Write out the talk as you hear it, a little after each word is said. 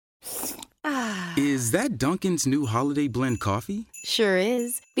Is that Dunkin's new holiday blend coffee? Sure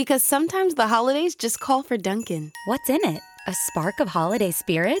is. Because sometimes the holidays just call for Dunkin'. What's in it? A spark of holiday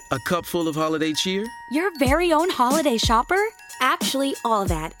spirit? A cup full of holiday cheer? Your very own holiday shopper? Actually, all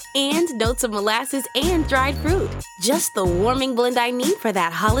that. And notes of molasses and dried fruit. Just the warming blend I need for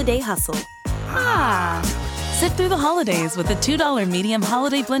that holiday hustle. Sit through the holidays with the $2 medium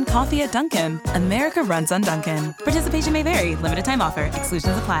holiday blend coffee at Dunkin'. America runs on Dunkin'. Participation may vary. Limited time offer.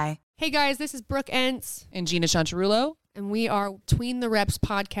 Exclusions apply. Hey guys, this is Brooke Entz. And Gina Chantarullo. And we are Tween the Reps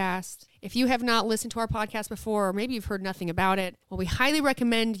podcast. If you have not listened to our podcast before, or maybe you've heard nothing about it, well, we highly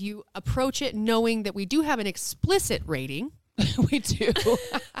recommend you approach it knowing that we do have an explicit rating. We do.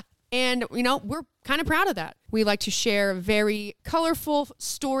 And, you know, we're kind of proud of that. We like to share very colorful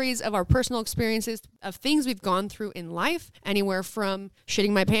stories of our personal experiences, of things we've gone through in life, anywhere from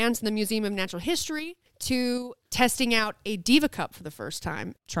shitting my pants in the Museum of Natural History to testing out a Diva Cup for the first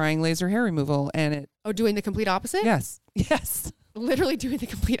time. Trying laser hair removal and it. Oh, doing the complete opposite? Yes. Yes. Literally doing the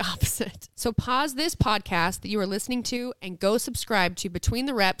complete opposite. So pause this podcast that you are listening to and go subscribe to Between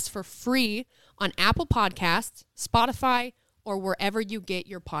the Reps for free on Apple Podcasts, Spotify, or wherever you get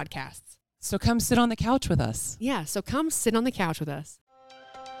your podcasts. So come sit on the couch with us. Yeah, so come sit on the couch with us.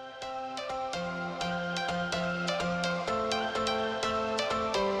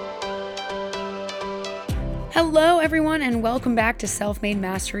 Hello, everyone, and welcome back to Self-Made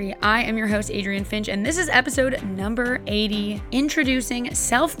Mastery. I am your host, Adrienne Finch, and this is episode number 80, introducing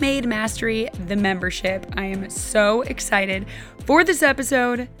Self-Made Mastery, the membership. I am so excited for this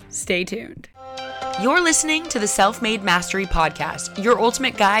episode. Stay tuned. You're listening to the Self-Made Mastery podcast, your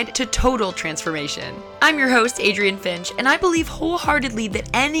ultimate guide to total transformation. I'm your host, Adrienne Finch, and I believe wholeheartedly that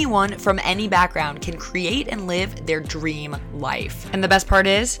anyone from any background can create and live their dream life. And the best part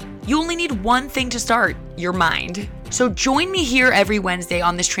is, you only need one thing to start, your mind. So join me here every Wednesday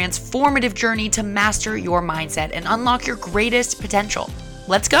on this transformative journey to master your mindset and unlock your greatest potential.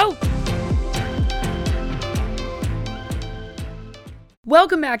 Let's go.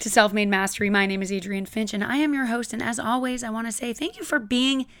 Welcome back to Self-Made Mastery. My name is Adrienne Finch and I am your host. And as always, I want to say thank you for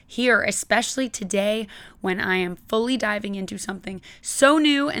being here, especially today when I am fully diving into something so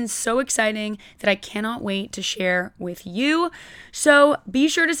new and so exciting that I cannot wait to share with you. So be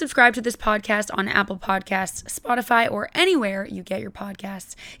sure to subscribe to this podcast on Apple Podcasts, Spotify, or anywhere you get your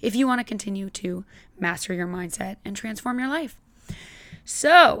podcasts if you want to continue to master your mindset and transform your life.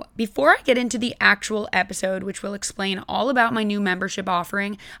 So, before I get into the actual episode, which will explain all about my new membership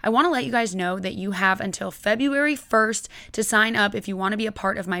offering, I want to let you guys know that you have until February 1st to sign up if you want to be a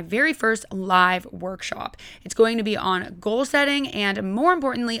part of my very first live workshop. It's going to be on goal setting and, more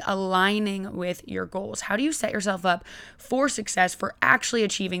importantly, aligning with your goals. How do you set yourself up for success, for actually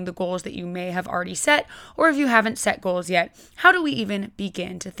achieving the goals that you may have already set, or if you haven't set goals yet, how do we even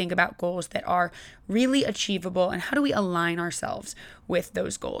begin to think about goals that are really achievable, and how do we align ourselves with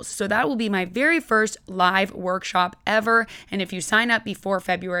those goals? So that will be my very first live workshop ever. And if you sign up before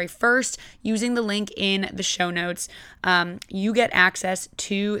February 1st using the link in the show notes, you get access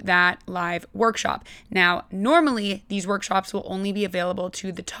to that live workshop. Now, normally these workshops will only be available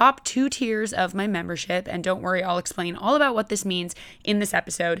to the top 2 tiers of my membership. And don't worry, I'll explain all about what this means in this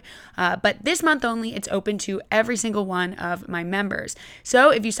episode. But this month only, it's open to every single one of my members. So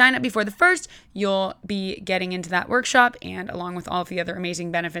if you sign up before the 1st, you'll be getting into that workshop, and along with all of the other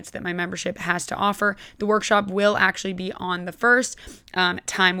amazing benefits that my membership has to offer. The workshop will actually be on the 1st.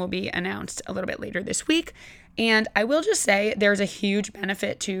 Time will be announced a little bit later this week. And I will just say there's a huge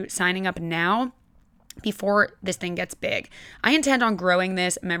benefit to signing up now before this thing gets big. I intend on growing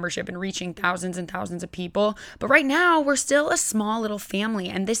this membership and reaching thousands and thousands of people, but right now we're still a small little family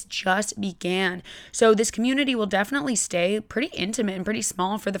and this just began. So this community will definitely stay pretty intimate and pretty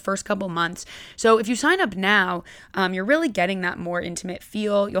small for the first couple months. So if you sign up now, you're really getting that more intimate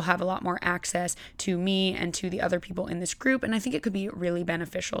feel. You'll have a lot more access to me and to the other people in this group, and I think it could be really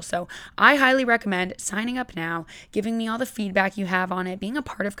beneficial. So I highly recommend signing up now, giving me all the feedback you have on it, being a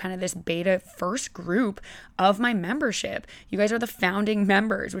part of kind of this beta first group of my membership. You guys are the founding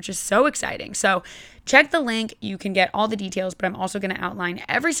members, which is so exciting. So check the link. You can get all the details, but I'm also going to outline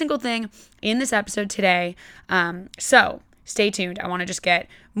every single thing in this episode today. So stay tuned. I want to just get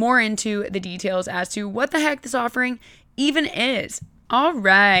more into the details as to what the heck this offering even is. All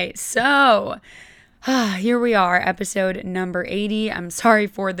right. So here we are, episode number 80. I'm sorry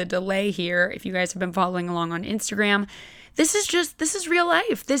for the delay here. If you guys have been following along on Instagram, this is real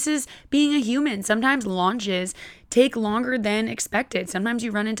life. This is being a human. Sometimes launches take longer than expected. Sometimes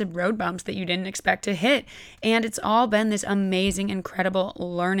you run into road bumps that you didn't expect to hit. And it's all been this amazing, incredible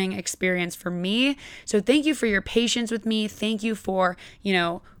learning experience for me. So thank you for your patience with me. Thank you for,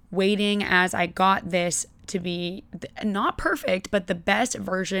 waiting as I got this to be not perfect, but the best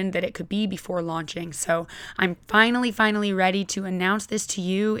version that it could be before launching. So I'm finally ready to announce this to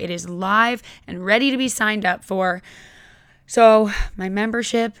you. It is live and ready to be signed up for. So my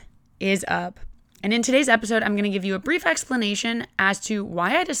membership is up. And in today's episode, I'm going to give you a brief explanation as to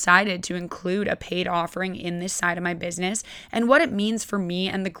why I decided to include a paid offering in this side of my business and what it means for me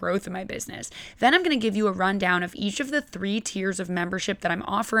and the growth of my business. Then I'm going to give you a rundown of each of the 3 tiers of membership that I'm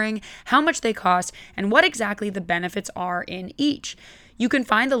offering, how much they cost, and what exactly the benefits are in each. You can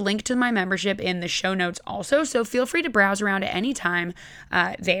find the link to my membership in the show notes also, so feel free to browse around at any time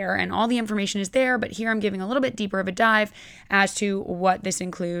there, and all the information is there, but here I'm giving a little bit deeper of a dive as to what this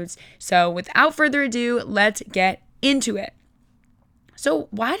includes. So without further ado, let's get into it. So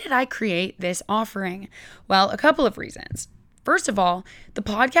why did I create this offering? Well, a couple of reasons. First of all, the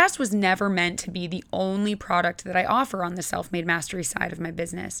podcast was never meant to be the only product that I offer on the Self-Made Mastery side of my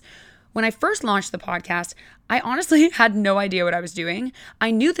business. When I first launched the podcast, I honestly had no idea what I was doing. I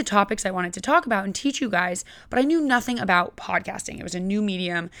knew the topics I wanted to talk about and teach you guys, but I knew nothing about podcasting. It was a new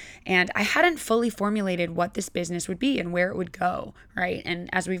medium, and I hadn't fully formulated what this business would be and where it would go, right? And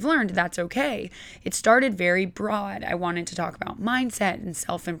as we've learned, that's okay. It started very broad. I wanted to talk about mindset and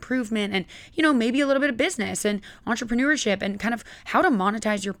self-improvement and, maybe a little bit of business and entrepreneurship and kind of how to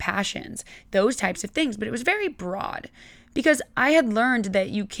monetize your passions, those types of things, but it was very broad. Because I had learned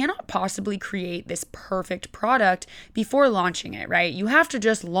that you cannot possibly create this perfect product before launching it, right? You have to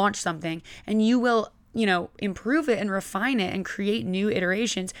just launch something and you will, improve it and refine it and create new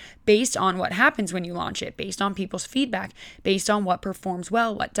iterations based on what happens when you launch it, based on people's feedback, based on what performs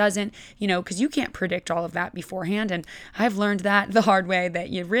well, what doesn't, because you can't predict all of that beforehand. And I've learned that the hard way,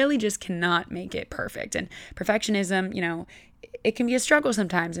 that you really just cannot make it perfect. And perfectionism, it can be a struggle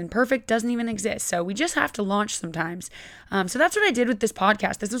sometimes, and perfect doesn't even exist. So we just have to launch sometimes. So that's what I did with this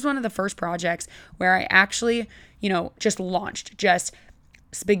podcast. This was one of the first projects where I actually, just launched, just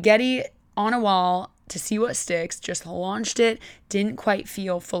spaghetti on a wall to see what sticks, just launched it. Didn't quite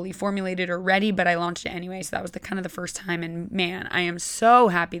feel fully formulated or ready, but I launched it anyway. So that was the first time. And man, I am so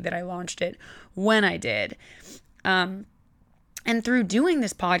happy that I launched it when I did. And through doing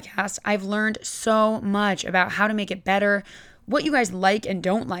this podcast, I've learned so much about how to make it better, what you guys like and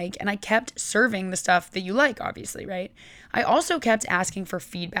don't like, and I kept serving the stuff that you like, obviously, right? I also kept asking for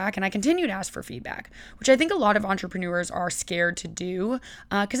feedback, and I continue to ask for feedback, which I think a lot of entrepreneurs are scared to do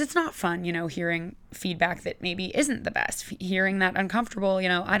because it's not fun, hearing feedback that maybe isn't the best, hearing that uncomfortable,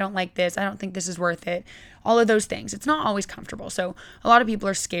 I don't like this, I don't think this is worth it, all of those things. It's not always comfortable. So a lot of people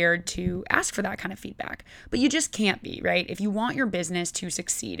are scared to ask for that kind of feedback, but you just can't be, right? If you want your business to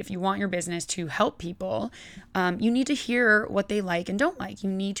succeed, if you want your business to help people, you need to hear what they like and don't like. You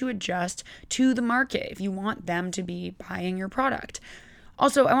need to adjust to the market if you want them to be buying your product.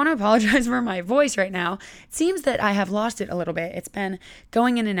 Also, I want to apologize for my voice right now. It seems that I have lost it a little bit. It's been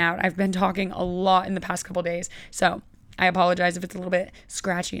going in and out. I've been talking a lot in the past couple days. So I apologize if it's a little bit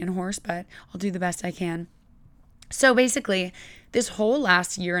scratchy and hoarse, but I'll do the best I can. So basically, this whole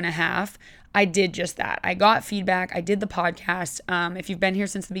last year and a half, I did just that. I got feedback. I did the podcast. If you've been here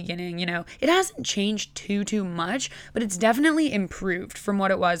since the beginning, it hasn't changed too much, but it's definitely improved from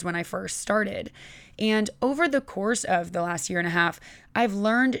what it was when I first started. And over the course of the last year and a half, I've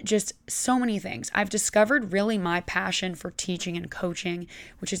learned just so many things. I've discovered really my passion for teaching and coaching,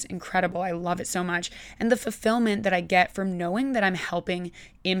 which is incredible. I love it so much. And the fulfillment that I get from knowing that I'm helping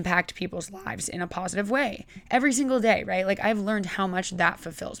impact people's lives in a positive way every single day, right? I've learned how much that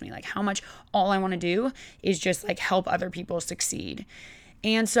fulfills me, how much all I want to do is just help other people succeed.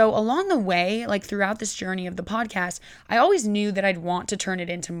 And so along the way, throughout this journey of the podcast, I always knew that I'd want to turn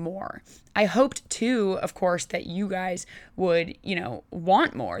it into more. I hoped too, of course, that you guys would,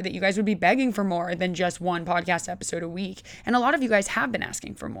 want more, that you guys would be begging for more than just one podcast episode a week. And a lot of you guys have been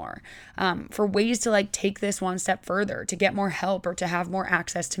asking for more, for ways to take this one step further, to get more help or to have more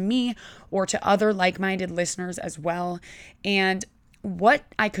access to me or to other like-minded listeners as well. And what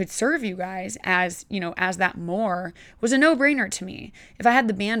I could serve you guys as that more was a no-brainer to me. If I had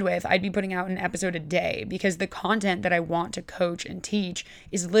the bandwidth, I'd be putting out an episode a day because the content that I want to coach and teach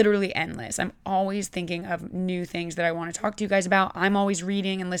is literally endless. I'm always thinking of new things that I want to talk to you guys about. I'm always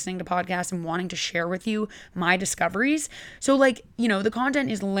reading and listening to podcasts and wanting to share with you my discoveries. So the content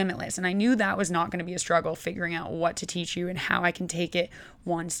is limitless, and I knew that was not going to be a struggle figuring out what to teach you and how I can take it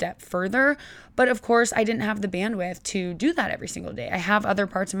one step further. But of course, I didn't have the bandwidth to do that every single day. I have other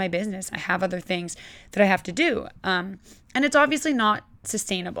parts of my business. I have other things that I have to do. And it's obviously not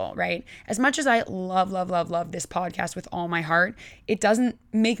sustainable, right? As much as I love this podcast with all my heart, it doesn't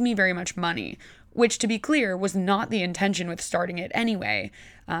make me very much money, which, to be clear, was not the intention with starting it anyway.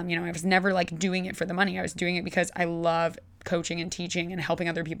 I was never like doing it for the money. I was doing it because I love coaching and teaching and helping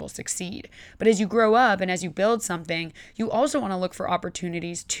other people succeed. But as you grow up and as you build something, you also want to look for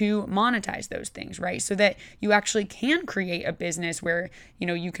opportunities to monetize those things, right? So that you actually can create a business where,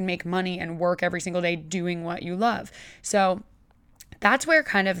 you can make money and work every single day doing what you love. So that's where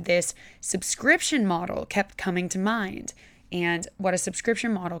kind of this subscription model kept coming to mind. And what a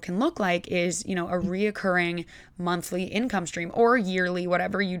subscription model can look like is, a reoccurring monthly income stream, or yearly,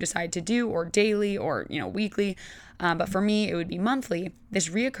 whatever you decide to do, or daily, or, weekly. But for me, it would be monthly, this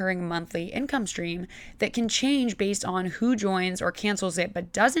reoccurring monthly income stream that can change based on who joins or cancels it,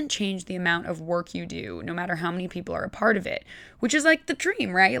 but doesn't change the amount of work you do, no matter how many people are a part of it, which is like the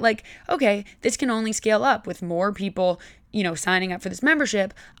dream, right? Like, okay, this can only scale up with more people signing up for this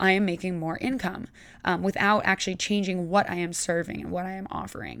membership. I am making more income without actually changing what I am serving and what I am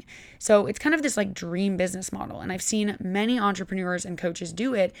offering. So it's kind of this like dream business model. And I've seen many entrepreneurs and coaches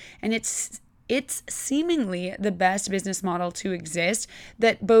do it. And it's seemingly the best business model to exist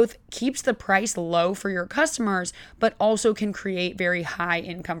that both keeps the price low for your customers, but also can create very high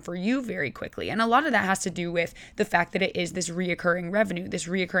income for you very quickly. And a lot of that has to do with the fact that it is this reoccurring revenue, this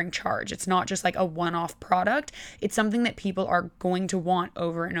reoccurring charge. It's not just like a one-off product. It's something that people are going to want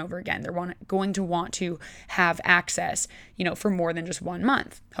over and over again. They're going to want to have access, for more than just 1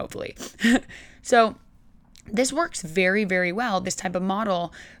 month, hopefully. So this works very, very well, this type of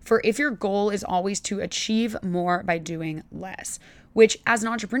model, for if your goal is always to achieve more by doing less, which as an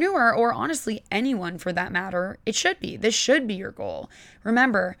entrepreneur, or honestly anyone for that matter, it should be. This should be your goal.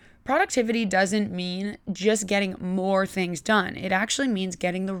 Remember, productivity doesn't mean just getting more things done. It actually means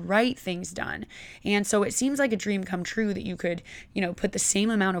getting the right things done. And so it seems like a dream come true that you could, put the same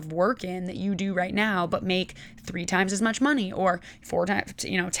amount of work in that you do right now, but make 3 times as much money, or 4 times,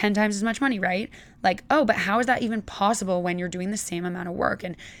 10 times as much money, right? Like, oh, but how is that even possible when you're doing the same amount of work?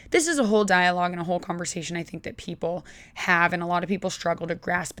 And this is a whole dialogue and a whole conversation I think that people have, and a lot of people struggle to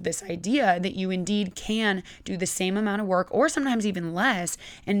grasp this idea that you indeed can do the same amount of work, or sometimes even less,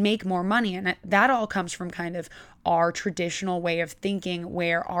 and make more money. And that all comes from kind of our traditional way of thinking,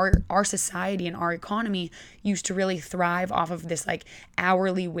 where our society and our economy used to really thrive off of this like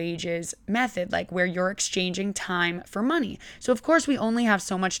hourly wages method, like where you're exchanging time for money. So of course we only have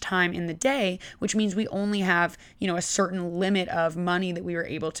so much time in the day, which means we only have, a certain limit of money that we were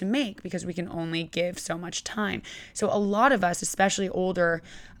able to make, because we can only give so much time. So a lot of us, especially older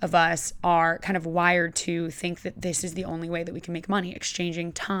of us, are kind of wired to think that this is the only way that we can make money,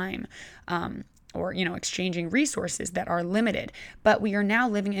 exchanging time, or, exchanging resources that are limited. But we are now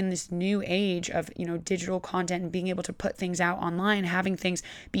living in this new age of, digital content and being able to put things out online, having things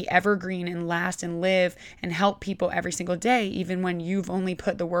be evergreen and last and live and help people every single day, even when you've only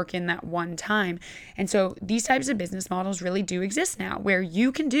put the work in that one time. And so these types of business models really do exist now, where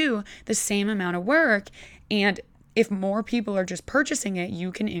you can do the same amount of work, and if more people are just purchasing it,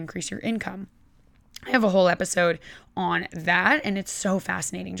 you can increase your income. I have a whole episode on that, and it's so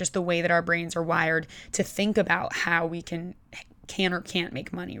fascinating, just the way that our brains are wired to think about how we can or can't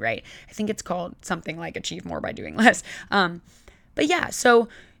make money, right? I think it's called something like achieve more by doing less. But yeah, so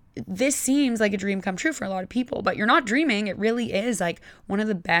this seems like a dream come true for a lot of people, but you're not dreaming. It really is like one of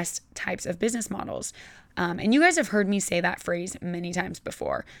the best types of business models. And you guys have heard me say that phrase many times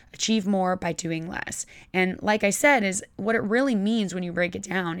before, achieve more by doing less. And like I said, is what it really means when you break it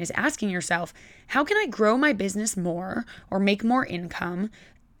down is asking yourself, how can I grow my business more or make more income,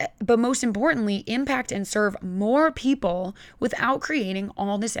 but most importantly, impact and serve more people without creating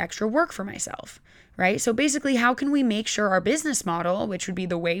all this extra work for myself, right? So basically, how can we make sure our business model, which would be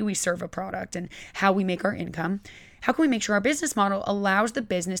the way we serve a product and how we make our income, how can we make sure our business model allows the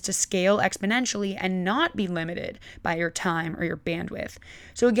business to scale exponentially and not be limited by your time or your bandwidth?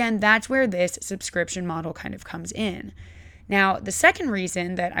 So again, that's where this subscription model kind of comes in. Now, the second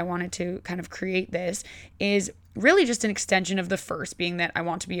reason that I wanted to kind of create this is really just an extension of the first, being that I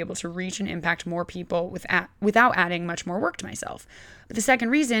want to be able to reach and impact more people without adding much more work to myself. But the second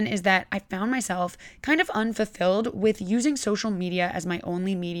reason is that I found myself kind of unfulfilled with using social media as my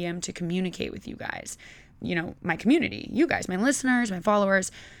only medium to communicate with you guys. My community, you guys, my listeners, my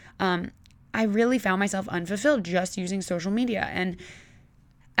followers. I really found myself unfulfilled just using social media. And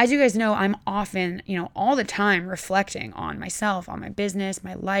as you guys know, I'm often, all the time reflecting on myself, on my business,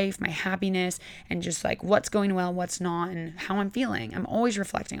 my life, my happiness, and just like what's going well, what's not, and how I'm feeling. I'm always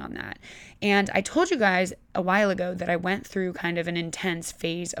reflecting on that. And I told you guys a while ago that I went through kind of an intense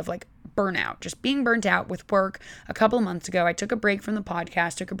phase of like burnout, just being burnt out with work. A couple of months ago, I took a break from the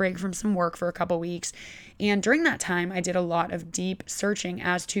podcast, took a break from some work for a couple of weeks. And during that time, I did a lot of deep searching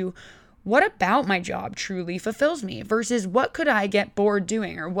as to what about my job truly fulfills me versus what could I get bored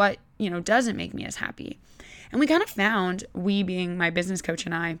doing, or what, doesn't make me as happy. And we kind of found, we being my business coach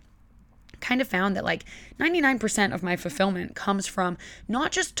and I, kind of found that like 99% of my fulfillment comes from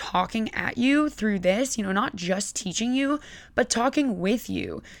not just talking at you through this, not just teaching you, but talking with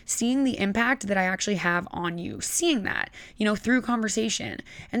you, seeing the impact that I actually have on you, seeing that, through conversation.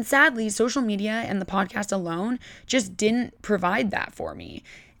 And sadly, social media and the podcast alone just didn't provide that for me.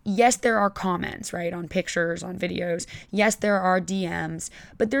 Yes, there are comments, right, on pictures, on videos. Yes, there are DMs,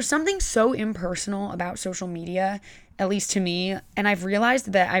 but there's something so impersonal about social media, at least to me, and I've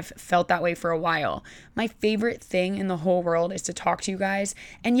realized that I've felt that way for a while. My favorite thing in the whole world is to talk to you guys,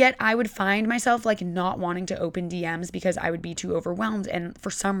 and yet I would find myself like not wanting to open DMs because I would be too overwhelmed, and for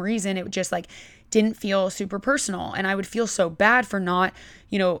some reason it would just like didn't feel super personal, and I would feel so bad for not,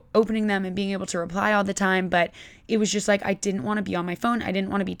 opening them and being able to reply all the time. But it was just like I didn't want to be on my phone. I didn't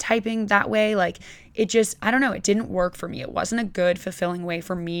want to be typing that way. Like it just, I don't know, it didn't work for me. It wasn't a good, fulfilling way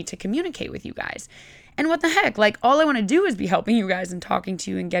for me to communicate with you guys. And what the heck, like all I want to do is be helping you guys and talking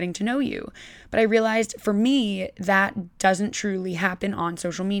to you and getting to know you. But I realized for me, that doesn't truly happen on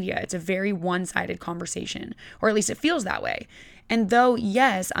social media. It's a very one-sided conversation, or at least it feels that way. And though,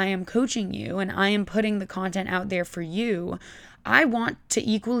 yes, I am coaching you and I am putting the content out there for you, I want to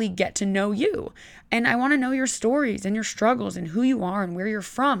equally get to know you. And I want to know your stories and your struggles and who you are and where you're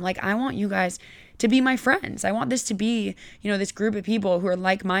from. Like I want you guys to be my friends. I want this to be, this group of people who are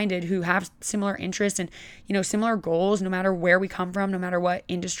like-minded, who have similar interests and, similar goals, no matter where we come from, no matter what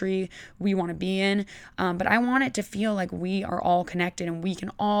industry we want to be in. But I want it to feel like we are all connected and we can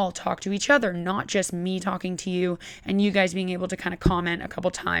all talk to each other, not just me talking to you and you guys being able to kind of comment a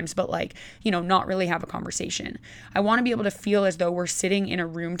couple times, but like, not really have a conversation. I want to be able to feel as though we're sitting in a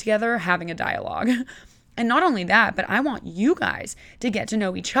room together having a dialogue. And not only that, but I want you guys to get to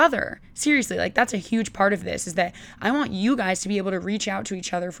know each other. Seriously, like that's a huge part of this, is that I want you guys to be able to reach out to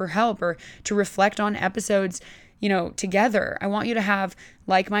each other for help or to reflect on episodes, together. I want you to have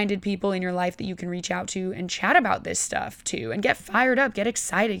like-minded people in your life that you can reach out to and chat about this stuff to and get fired up, get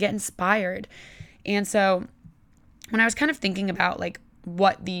excited, get inspired. And so when I was kind of thinking about like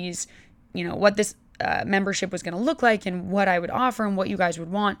what these, what this membership was going to look like and what I would offer and what you guys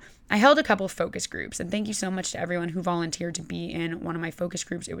would want, I held a couple of focus groups. And thank you so much to everyone who volunteered to be in one of my focus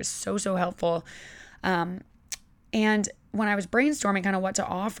groups. It was so, so helpful. And when I was brainstorming kind of what to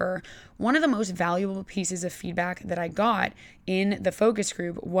offer, one of the most valuable pieces of feedback that I got in the focus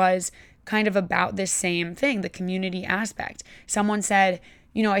group was kind of about this same thing, the community aspect. Someone said,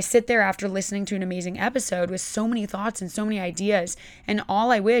 I sit there after listening to an amazing episode with so many thoughts and so many ideas, and all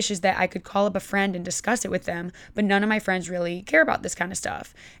I wish is that I could call up a friend and discuss it with them, but none of my friends really care about this kind of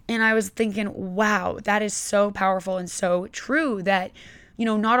stuff. And I was thinking, wow, that is so powerful and so true that,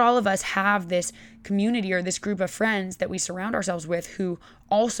 not all of us have this community or this group of friends that we surround ourselves with who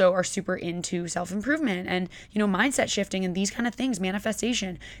also are super into self-improvement and, mindset shifting and these kind of things,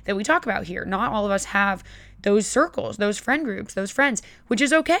 manifestation that we talk about here. Not all of us have those circles, those friend groups, those friends, which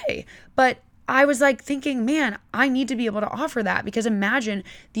is okay. But I was like thinking, man, I need to be able to offer that, because imagine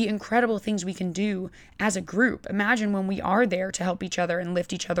the incredible things we can do as a group. Imagine when we are there to help each other and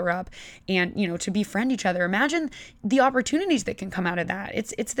lift each other up and, to befriend each other. Imagine the opportunities that can come out of that.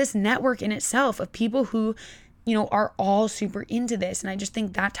 It's this network in itself of people who, are all super into this. And I just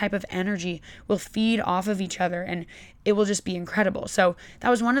think that type of energy will feed off of each other and it will just be incredible. So that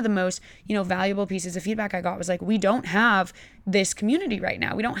was one of the most, valuable pieces of feedback I got, was like, we don't have this community right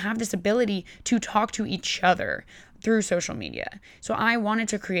now. We don't have this ability to talk to each other through social media. So I wanted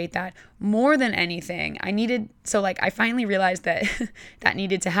to create that more than anything. I finally realized that that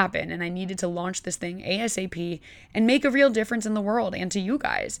needed to happen, and I needed to launch this thing ASAP and make a real difference in the world and to you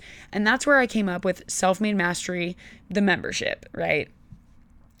guys. And that's where I came up with Self-Made Mastery, the membership, right?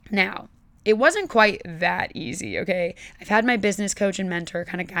 Now, it wasn't quite that easy, okay? I've had my business coach and mentor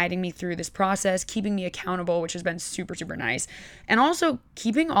kind of guiding me through this process, keeping me accountable, which has been super, super nice. And also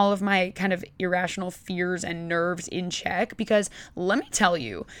keeping all of my kind of irrational fears and nerves in check, because let me tell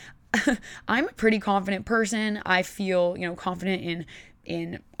you, I'm a pretty confident person. I feel, confident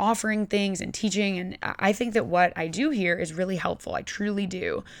in offering things and teaching. And I think that what I do here is really helpful. I truly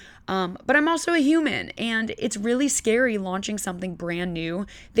do. But I'm also a human, and it's really scary launching something brand new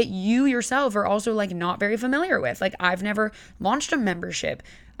that you yourself are also like not very familiar with. Like I've never launched a membership,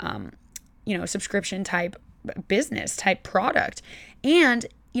 subscription type business type product. And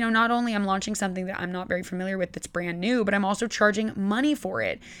not only I'm launching something that I'm not very familiar with that's brand new, but I'm also charging money for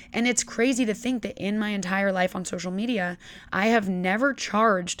it. And it's crazy to think that in my entire life on social media, I have never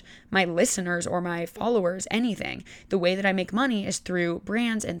charged my listeners or my followers anything. The way that I make money is through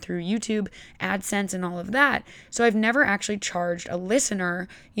brands and through YouTube, AdSense, and all of that. So I've never actually charged a listener,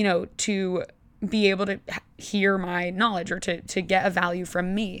 to be able to hear my knowledge or to get a value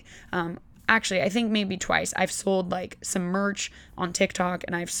from me. Actually, I think maybe twice. I've sold like some merch on TikTok,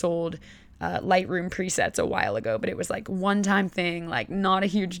 and I've sold Lightroom presets a while ago, but it was like one-time thing, like not a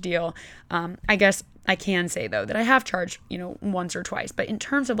huge deal. I guess I can say though that I have charged, once or twice, but in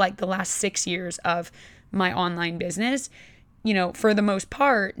terms of like the last 6 years of my online business, for the most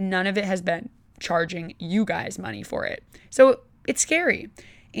part, none of it has been charging you guys money for it. So it's scary.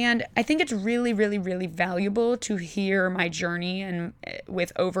 And I think it's really, really, really valuable to hear my journey and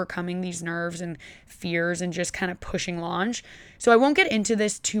with overcoming these nerves and fears and just kind of pushing launch. So I won't get into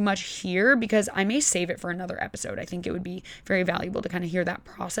this too much here because I may save it for another episode. I think it would be very valuable to kind of hear that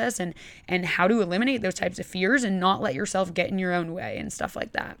process and how to eliminate those types of fears and not let yourself get in your own way and stuff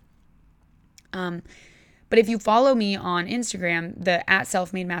like that. But if you follow me on Instagram, the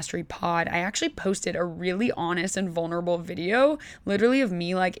 @selfmademasterypod, I actually posted a really honest and vulnerable video, literally of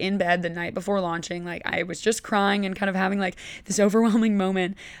me like in bed the night before launching. Like I was just crying and kind of having like this overwhelming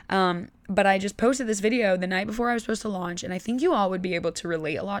moment. But I just posted this video the night before I was supposed to launch, and I think you all would be able to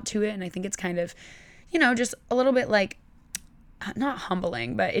relate a lot to it. And I think it's kind of, just a little bit like, not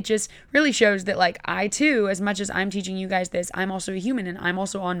humbling, but it just really shows that like I too, as much as I'm teaching you guys this, I'm also a human and I'm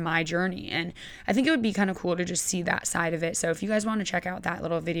also on my journey. And I think it would be kind of cool to just see that side of it. So if you guys want to check out that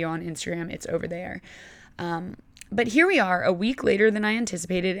little video on Instagram, it's over there. But here we are a week later than I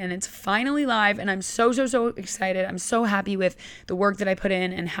anticipated, and it's finally live, and I'm so excited. I'm so happy with the work that I put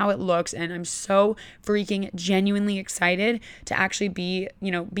in and how it looks, and I'm so freaking genuinely excited to actually be,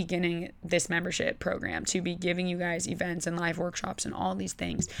 beginning this membership program, to be giving you guys events and live workshops and all these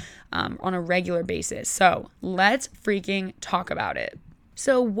things on a regular basis. So let's freaking talk about it.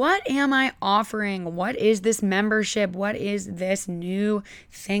 So what am I offering? What is this membership? What is this new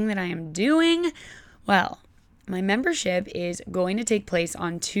thing that I am doing? Well, my membership is going to take place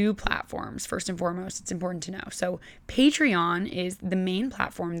on 2 platforms. First and foremost, it's important to know. So Patreon is the main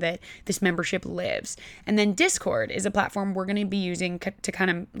platform that this membership lives. And then Discord is a platform we're going to be using to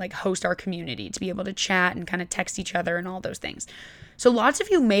kind of like host our community, to be able to chat and kind of text each other and all those things. So lots of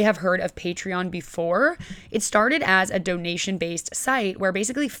you may have heard of Patreon before. It started as a donation-based site where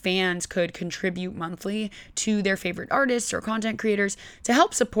basically fans could contribute monthly to their favorite artists or content creators to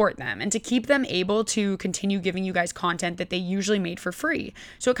help support them and to keep them able to continue giving you guys content that they usually made for free.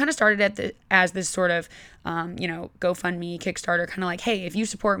 So it kind of started as this sort of, GoFundMe, Kickstarter, kind of like, hey, if you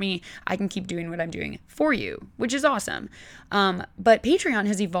support me, I can keep doing what I'm doing for you, which is awesome. But Patreon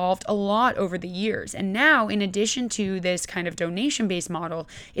has evolved a lot over the years. And now, in addition to this kind of donation-based model,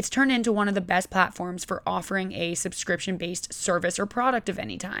 it's turned into one of the best platforms for offering a subscription-based service or product of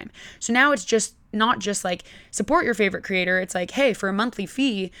any time. So now it's just not just like support your favorite creator. It's like, hey, for a monthly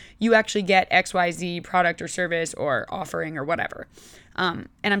fee, you actually get XYZ product or service or offering or whatever. And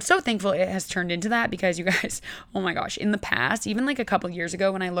I'm so thankful it has turned into that because you guys, oh my gosh, in the past, even like a couple years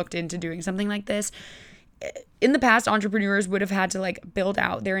ago when I looked into doing something like this, in the past, entrepreneurs would have had to like build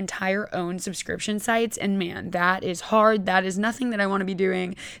out their entire own subscription sites. And man, that is hard. That is nothing that I want to be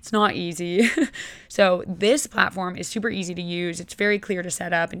doing. It's not easy. So this platform is super easy to use. It's very clear to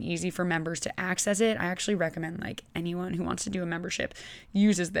set up and easy for members to access it. I actually recommend like anyone who wants to do a membership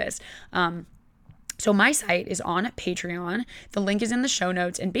uses this. So my site is on Patreon. The link is in the show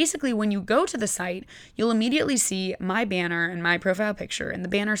notes. And basically when you go to the site, you'll immediately see my banner and my profile picture. And the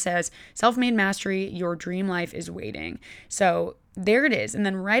banner says, Self-Made Mastery, your dream life is waiting. So there it is. And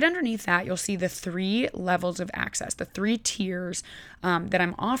then right underneath that, you'll see the 3 levels of access, the 3 tiers that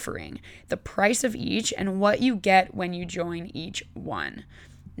I'm offering, the price of each, and what you get when you join each one.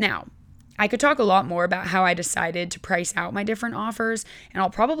 Now, I could talk a lot more about how I decided to price out my different offers, and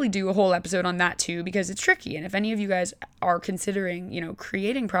I'll probably do a whole episode on that too because it's tricky. And if any of you guys are considering,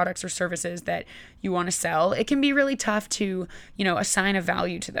 creating products or services that you want to sell, it can be really tough to, assign a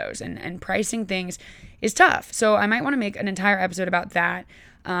value to those, and pricing things is tough. So I might want to make an entire episode about that.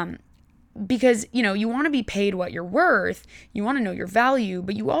 Because, you want to be paid what you're worth, you want to know your value,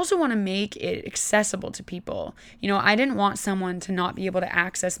 but you also want to make it accessible to people. I didn't want someone to not be able to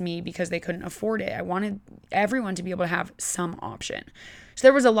access me because they couldn't afford it. I wanted everyone to be able to have some option. So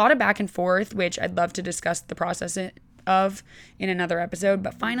there was a lot of back and forth, which I'd love to discuss the process of in another episode,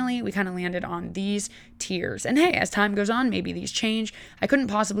 but finally we kind of landed on these tiers. And hey, as time goes on, maybe these change. I couldn't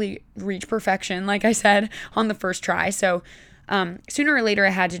possibly reach perfection, like I said, on the first try. So Sooner or later, I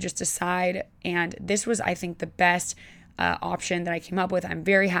had to just decide, and this was, I think, the best option that I came up with. I'm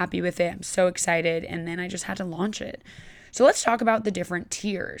very happy with it. I'm so excited, and then I just had to launch it. So let's talk about the different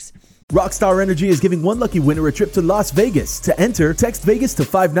tiers. Rockstar Energy is giving one lucky winner a trip to Las Vegas. To enter, text Vegas to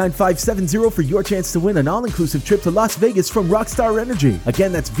 59570 for your chance to win an all-inclusive trip to Las Vegas from Rockstar Energy.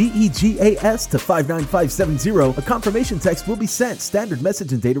 Again, that's VEGAS to 59570. A confirmation text will be sent. Standard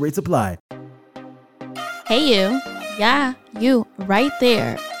message and data rates apply. Hey you. Yeah, you, right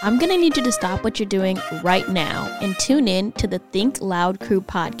there. I'm gonna need you to stop what you're doing right now and tune in to the Think Loud Crew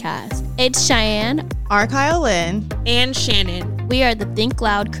podcast. It's Cheyenne, Arkyle Lynn, and Shannon. We are the Think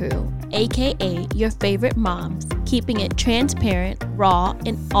Loud Crew, aka your favorite moms, keeping it transparent, raw,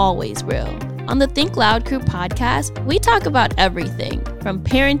 and always real. On the Think Loud Crew podcast, we talk about everything from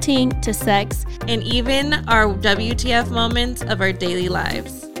parenting to sex and even our WTF moments of our daily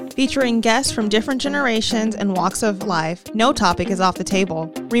lives. Featuring guests from different generations and walks of life, no topic is off the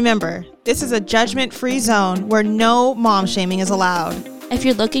table. Remember, this is a judgment-free zone where no mom shaming is allowed. If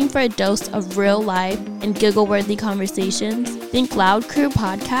you're looking for a dose of real life and giggle-worthy conversations, Think Loud Crew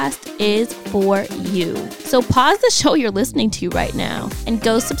podcast is for you. So pause the show you're listening to right now and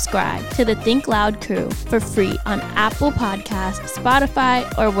go subscribe to the Think Loud Crew for free on Apple Podcasts,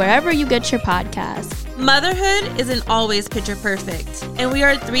 Spotify, or wherever you get your podcasts. Motherhood isn't always picture perfect, and we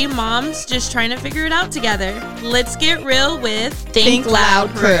are 3 moms just trying to figure it out together. Let's get real with Think Loud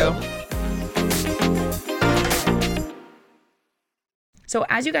Crew. So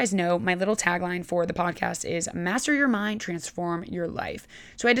as you guys know, my little tagline for the podcast is master your mind, transform your life.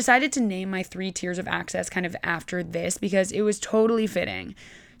 So I decided to name my 3 tiers of access kind of after this because it was totally fitting.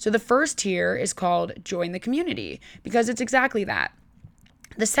 So the first tier is called Join the Community because it's exactly that.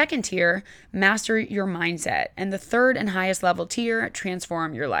 The second tier, Master Your Mindset. And the third and highest level tier,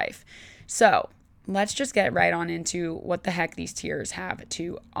 Transform Your Life. So let's just get right on into what the heck these tiers have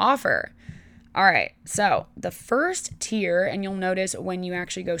to offer. All right, so the first tier, and you'll notice when you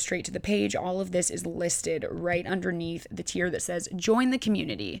actually go straight to the page, all of this is listed right underneath the tier that says Join the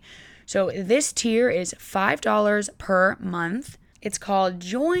Community. So this tier is $5 per month. It's called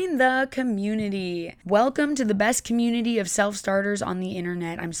Join the Community. Welcome to the best community of self-starters on the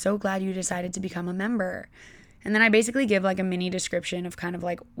internet. I'm so glad you decided to become a member. And then I basically give like a mini description of kind of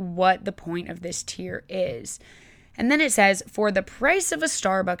like what the point of this tier is. And then it says, for the price of a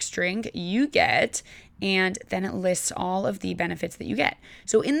Starbucks drink, you get, and then it lists all of the benefits that you get.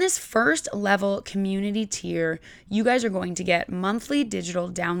 So in this first level community tier, you guys are going to get monthly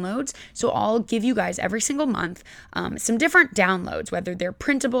digital downloads. So I'll give you guys every single month some different downloads, whether they're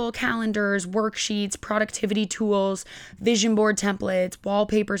printable calendars, worksheets, productivity tools, vision board templates,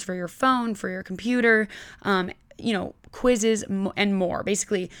 wallpapers for your phone, for your computer, quizzes and more.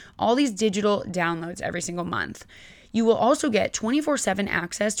 Basically, all these digital downloads every single month. You will also get 24/7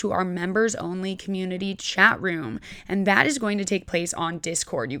 access to our members-only community chat room, and that is going to take place on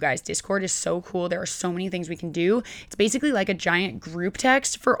Discord. You guys, Discord is so cool. There are so many things we can do. It's basically like a giant group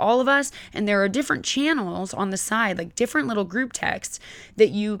text for all of us, and there are different channels on the side, like different little group texts that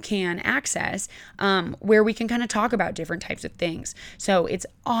you can access where we can kind of talk about different types of things. So it's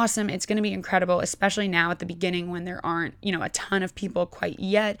awesome. It's going to be incredible, especially now at the beginning when there aren't, a ton of people quite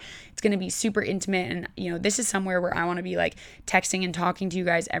yet. It's going to be super intimate, and, this is somewhere where I want to be like texting and talking to you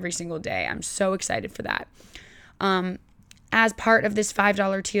guys every single day. I'm so excited for that. As part of this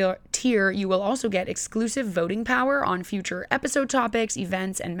 $5 tier, you will also get exclusive voting power on future episode topics,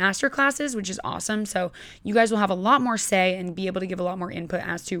 events, and masterclasses, which is awesome. So you guys will have a lot more say and be able to give a lot more input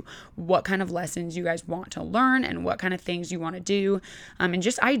as to what kind of lessons you guys want to learn and what kind of things you want to do, and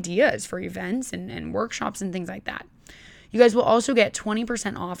just ideas for events and workshops and things like that. You guys will also get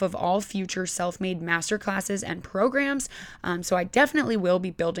 20% off of all future self-made masterclasses and programs. So I definitely will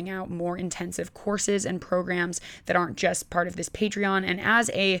be building out more intensive courses and programs that aren't just part of this Patreon. And as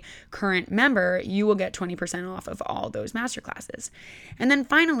a current member, you will get 20% off of all those masterclasses. And then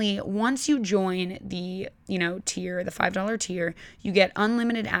finally, once you join the, tier, the $5 tier, you get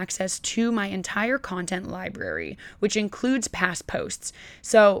unlimited access to my entire content library, which includes past posts.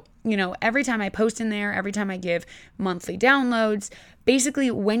 So, every time I post in there, every time I give monthly downloads, basically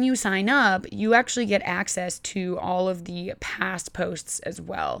when you sign up, you actually get access to all of the past posts as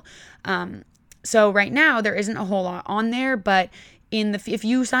well. So right now there isn't a whole lot on there, but if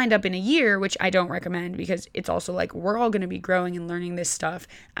you signed up in a year, which I don't recommend because it's also like we're all going to be growing and learning this stuff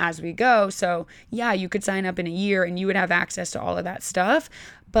as we go. So yeah, you could sign up in a year and you would have access to all of that stuff.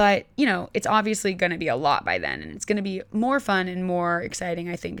 But, it's obviously going to be a lot by then, and it's going to be more fun and more exciting,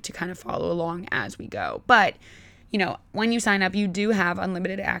 I think, to kind of follow along as we go. But, when you sign up, you do have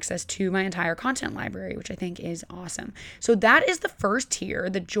unlimited access to my entire content library, which I think is awesome. So that is the first tier,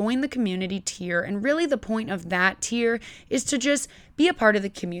 the join the community tier. And really the point of that tier is to just be a part of the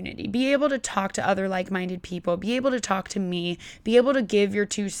community, be able to talk to other like-minded people, be able to talk to me, be able to give your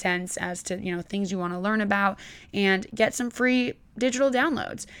 2 cents as to, things you want to learn about, and get some free digital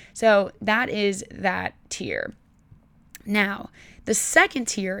downloads. So that is that tier. Now, the second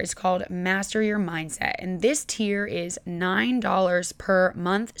tier is called Master Your Mindset, and this tier is $9 per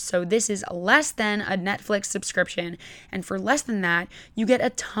month. So this is less than a Netflix subscription, and for less than that, you get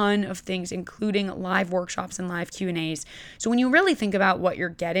a ton of things, including live workshops and live Q&As. So when you really think about what you're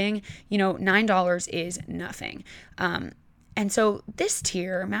getting, $9 is nothing. And so this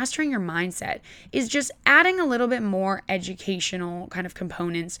tier, Mastering Your Mindset, is just adding a little bit more educational kind of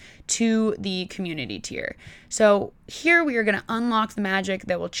components to the community tier. So here we are going to unlock the magic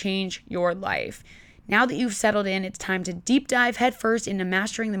that will change your life. Now that you've settled in, it's time to deep dive headfirst into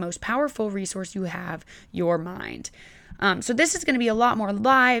mastering the most powerful resource you have, your mind. So this is going to be a lot more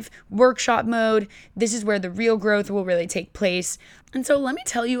live, workshop mode. This is where the real growth will really take place. And so let me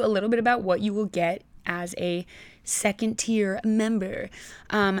tell you a little bit about what you will get as a second tier member.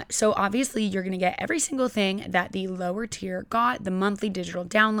 So obviously you're going to get every single thing that the lower tier got, the monthly digital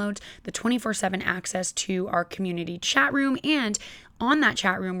downloads, the 24/7 access to our community chat room, and on that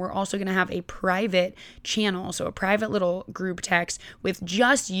chat room, we're also going to have a private channel, so a private little group text with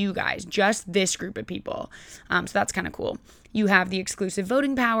just you guys, just this group of people. So that's kind of cool. You have the exclusive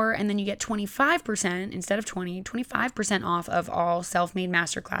voting power, and then you get 25% instead of 25% off of all self-made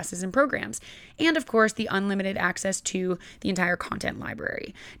masterclasses and programs. And of course, the unlimited access to the entire content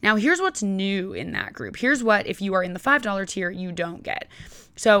library. Now, here's what's new in that group. Here's what, if you are in the $5 tier, you don't get.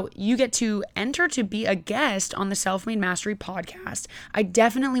 So you get to enter to be a guest on the Self-Made Mastery podcast. I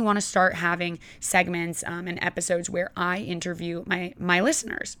definitely want to start having segments and episodes where I interview my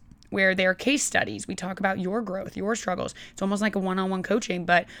listeners, where they're case studies. We talk about your growth, your struggles. It's almost like a one-on-one coaching,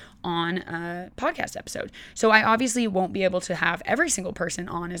 but on a podcast episode. So I obviously won't be able to have every single person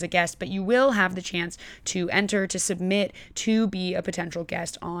on as a guest, but you will have the chance to enter, to submit, to be a potential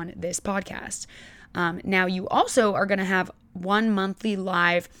guest on this podcast. Now you also are going to have one monthly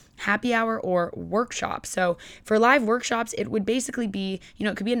live happy hour or workshop. So for live workshops, it would basically be,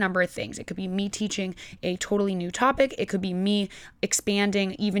 it could be a number of things. It could be me teaching a totally new topic. It could be me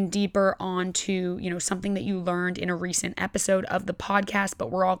expanding even deeper onto, something that you learned in a recent episode of the podcast, but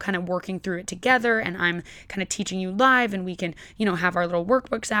we're all kind of working through it together, and I'm kind of teaching you live, and we can, have our little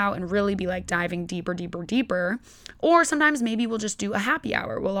workbooks out and really be like diving deeper. Or sometimes maybe we'll just do a happy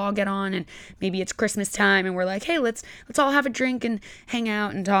hour. We'll all get on, and maybe it's Christmas time and we're like, hey, let's all have a drink and hang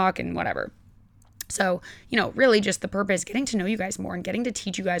out and talk and whatever. So, really just the purpose, getting to know you guys more and getting to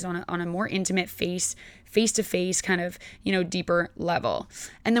teach you guys on a more intimate face-to-face kind of, deeper level.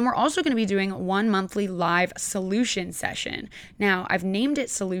 And then we're also going to be doing one monthly live solution session. Now, I've named it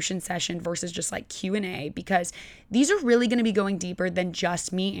solution session versus just like Q&A because these are really going to be going deeper than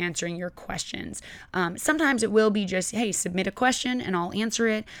just me answering your questions. Sometimes it will be just, hey, submit a question and I'll answer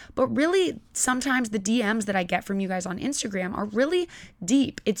it. But really, sometimes the DMs that I get from you guys on Instagram are really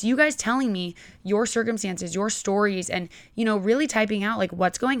deep. It's you guys telling me your circumstances, your stories, and, really typing out like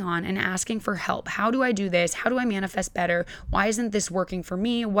what's going on and asking for help. How do I do this? How do I manifest better? Why isn't this working for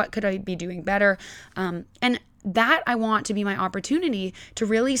me? What could I be doing better? And that I want to be my opportunity to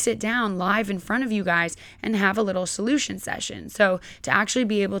really sit down live in front of you guys and have a little solution session. So to actually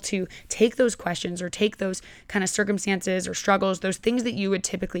be able to take those questions or take those kind of circumstances or struggles, those things that you would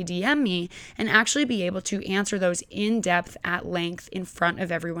typically DM me, and actually be able to answer those in depth at length in front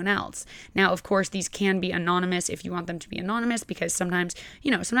of everyone else. Now, of course, these can be anonymous if you want them to be anonymous, because sometimes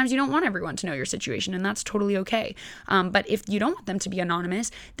you don't want everyone to know your situation, and that's totally okay. But if you don't want them to be anonymous,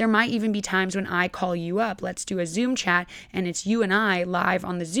 there might even be times when I call you up. Let's do a Zoom chat and it's you and I live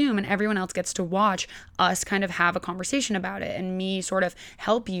on the Zoom, and everyone else gets to watch us kind of have a conversation about it and me sort of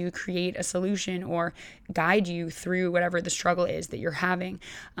help you create a solution or guide you through whatever the struggle is that you're having.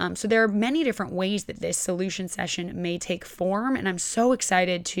 So there are many different ways that this solution session may take form, and I'm so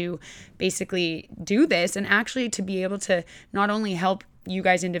excited to basically do this and actually to be able to not only help you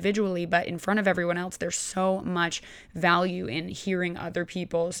guys individually, but in front of everyone else. There's so much value in hearing other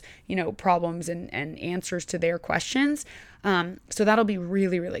people's, problems and answers to their questions. So that'll be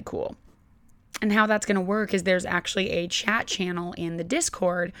really, really cool. And how that's going to work is there's actually a chat channel in the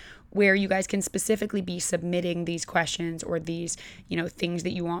Discord where you guys can specifically be submitting these questions or these, things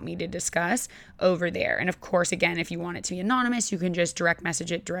that you want me to discuss over there. And of course, again, if you want it to be anonymous, you can just direct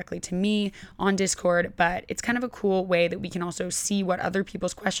message it directly to me on Discord, but it's kind of a cool way that we can also see what other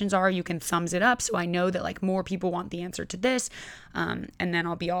people's questions are. You can thumbs it up so I know that like more people want the answer to this, and then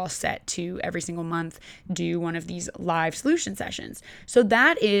I'll be all set to every single month do one of these live solution sessions. So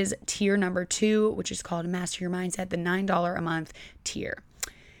that is tier number 2, which is called Master Your Mindset, the $9 a month tier.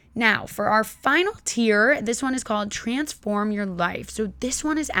 Now, for our final tier, this one is called Transform Your Life. So this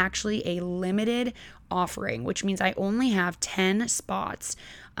one is actually a limited offering, which means I only have 10 spots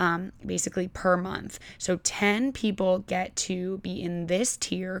basically per month. So 10 people get to be in this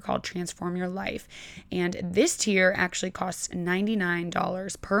tier called Transform Your Life. And this tier actually costs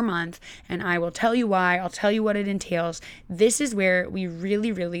 $99 per month. And I will tell you why. I'll tell you what it entails. This is where we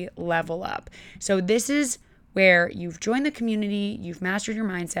really, really level up. So this is where you've joined the community, you've mastered your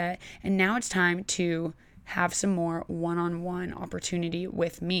mindset, and now it's time to have some more one-on-one opportunity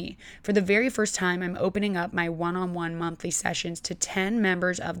with me. For the very first time, I'm opening up my one-on-one monthly sessions to 10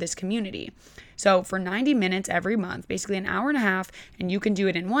 members of this community. So for 90 minutes every month, basically an hour and a half, and you can do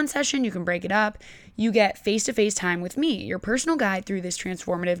it in one session, you can break it up, you get face-to-face time with me, your personal guide through this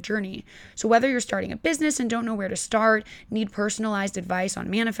transformative journey. So whether you're starting a business and don't know where to start, need personalized advice on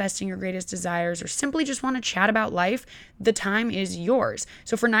manifesting your greatest desires, or simply just want to chat about life, the time is yours.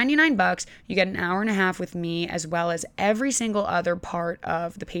 So for $99, you get an hour and a half with me, as well as every single other part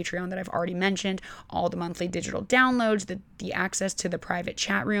of the Patreon that I've already mentioned, all the monthly digital downloads, the access to the private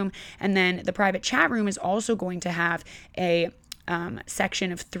chat room, and then the private chat room is also going to have a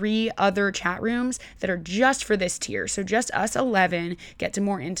section of 3 other chat rooms that are just for this tier. So just us 11 get to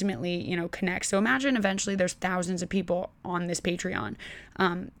more intimately, connect. So imagine eventually there's thousands of people on this Patreon.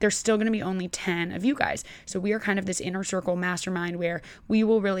 There's still going to be only 10 of you guys. So we are kind of this inner circle mastermind where we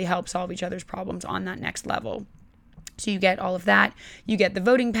will really help solve each other's problems on that next level. So you get all of that. You get the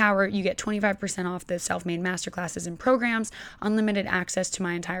voting power. You get 25% off the self-made masterclasses and programs, unlimited access to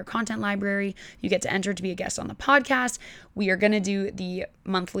my entire content library. You get to enter to be a guest on the podcast. We are going to do the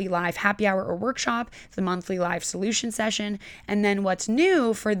monthly live happy hour or workshop, the monthly live solution session. And then what's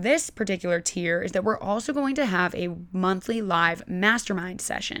new for this particular tier is that we're also going to have a monthly live mastermind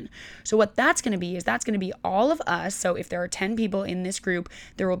session. So what that's going to be is that's going to be all of us. So if there are 10 people in this group,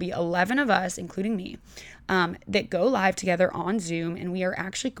 there will be 11 of us, including me, that go live together on Zoom, and we are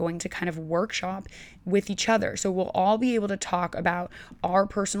actually going to kind of workshop with each other. So we'll all be able to talk about our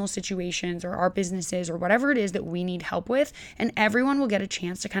personal situations or our businesses or whatever it is that we need help with, and everyone will get a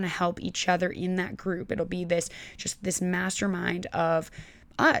chance to kind of help each other in that group. It'll be this mastermind of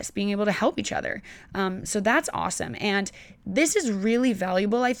us being able to help each other. So that's awesome. And this is really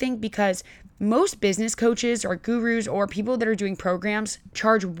valuable, I think, because most business coaches or gurus or people that are doing programs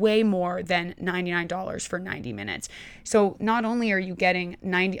charge way more than $99 for 90 minutes. So not only are you getting a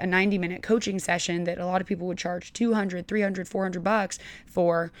 90-minute coaching session that a lot of people would charge $200, $300, $400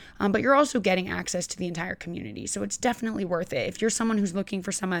 for, but you're also getting access to the entire community. So it's definitely worth it. If you're someone who's looking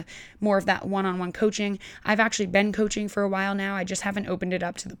for some more of that one-on-one coaching, I've actually been coaching for a while now. I just haven't opened it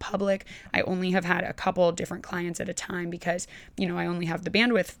up to the public. I only have had a couple different clients at a time because, I only have the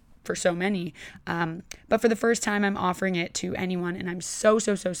bandwidth for so many. But for the first time, I'm offering it to anyone, and I'm so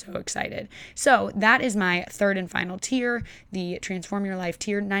excited. So that is my third and final tier, the Transform Your Life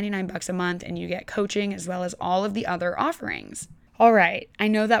tier, $99 a month, and you get coaching as well as all of the other offerings. All right, I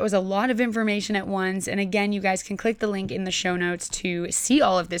know that was a lot of information at once, and again, you guys can click the link in the show notes to see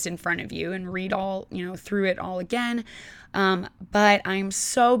all of this in front of you and read all, through it all again. But I'm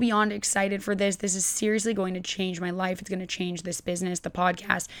so beyond excited for this. This is seriously going to change my life. It's going to change this business, the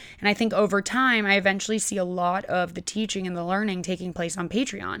podcast. And I think over time, I eventually see a lot of the teaching and the learning taking place on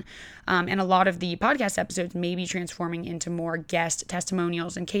Patreon. And a lot of the podcast episodes may be transforming into more guest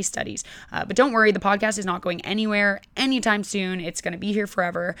testimonials and case studies. But don't worry, the podcast is not going anywhere anytime soon. It's going to be here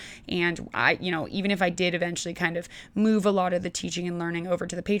forever. And I, even if I did eventually kind of move a lot of the teaching and learning over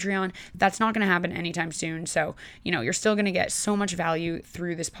to the Patreon, that's not going to happen anytime soon. So, you're still going to get so much value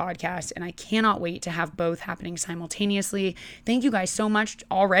through this podcast, and I cannot wait to have both happening simultaneously. Thank you guys so much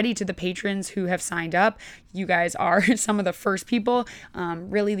already to the patrons who have signed up. You guys are some of the first people,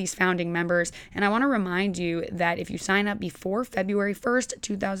 really these founding members. And I want to remind you that if you sign up before February 1st,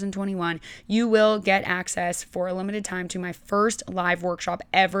 2021, you will get access for a limited time to my first live workshop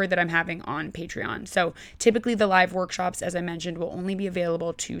ever that I'm having on Patreon. So typically the live workshops, as I mentioned, will only be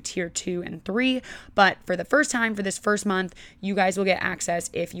available to tier 2 and 3. But for the first time, for this first month, you guys will get access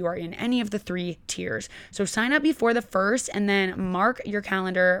if you are in any of the 3 tiers. So sign up before the 1st, and then mark your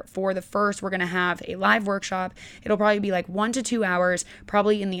calendar for the 1st. We're going to have a live workshop workshop. It'll probably be like 1 to 2 hours,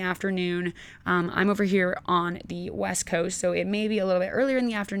 probably in the afternoon. I'm over here on the West Coast, so it may be a little bit earlier in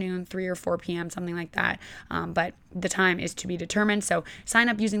the afternoon, 3 or 4 p.m., something like that. But the time is to be determined. So sign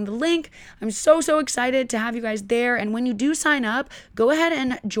up using the link. I'm so excited to have you guys there. And when you do sign up, go ahead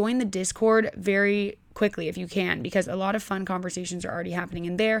and join the Discord very quickly if you can, because a lot of fun conversations are already happening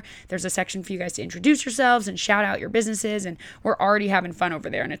in there. There's a section for you guys to introduce yourselves and shout out your businesses, and we're already having fun over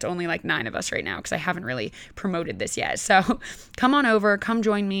there, and it's only like 9 of us right now because I haven't really promoted this yet. So come on over, come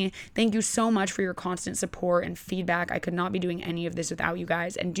join me. Thank you so much for your constant support and feedback. I could not be doing any of this without you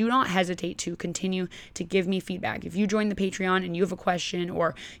guys, and do not hesitate to continue to give me feedback. If you join the Patreon and you have a question,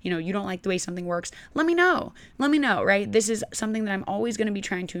 or you don't like the way something works, let me know, right? This is something that I'm always going to be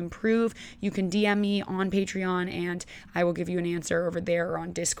trying to improve. You can DM me on Patreon and I will give you an answer over there or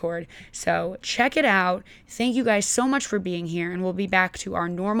on Discord. So check it out. Thank you guys so much for being here, and we'll be back to our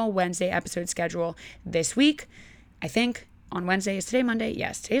normal Wednesday episode schedule this week. I think on Wednesday. Is today Monday?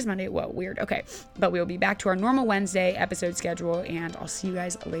 Yes, today is Monday. Whoa, weird. Okay, but we'll be back to our normal Wednesday episode schedule, and I'll see you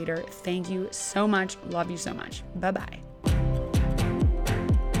guys later. Thank you so much. Love you so much. Bye-bye.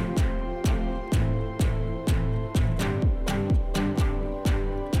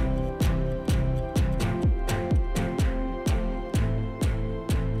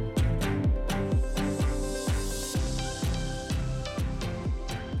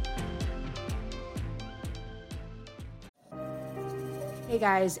 Hey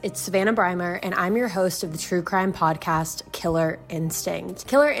guys, it's Savannah Breimer, and I'm your host of the true crime podcast, Killer Instinct.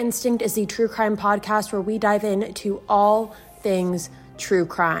 Killer Instinct is the true crime podcast where we dive into all things true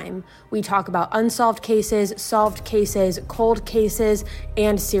crime. We talk about unsolved cases, solved cases, cold cases,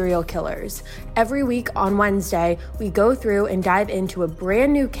 and serial killers. Every week on Wednesday, we go through and dive into a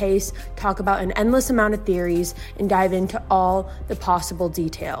brand new case, talk about an endless amount of theories, and dive into all the possible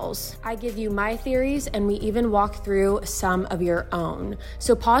details. I give you my theories, and we even walk through some of your own.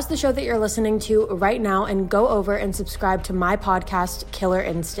 So pause the show that you're listening to right now and go over and subscribe to my podcast, Killer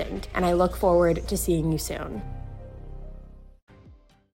Instinct. And I look forward to seeing you soon.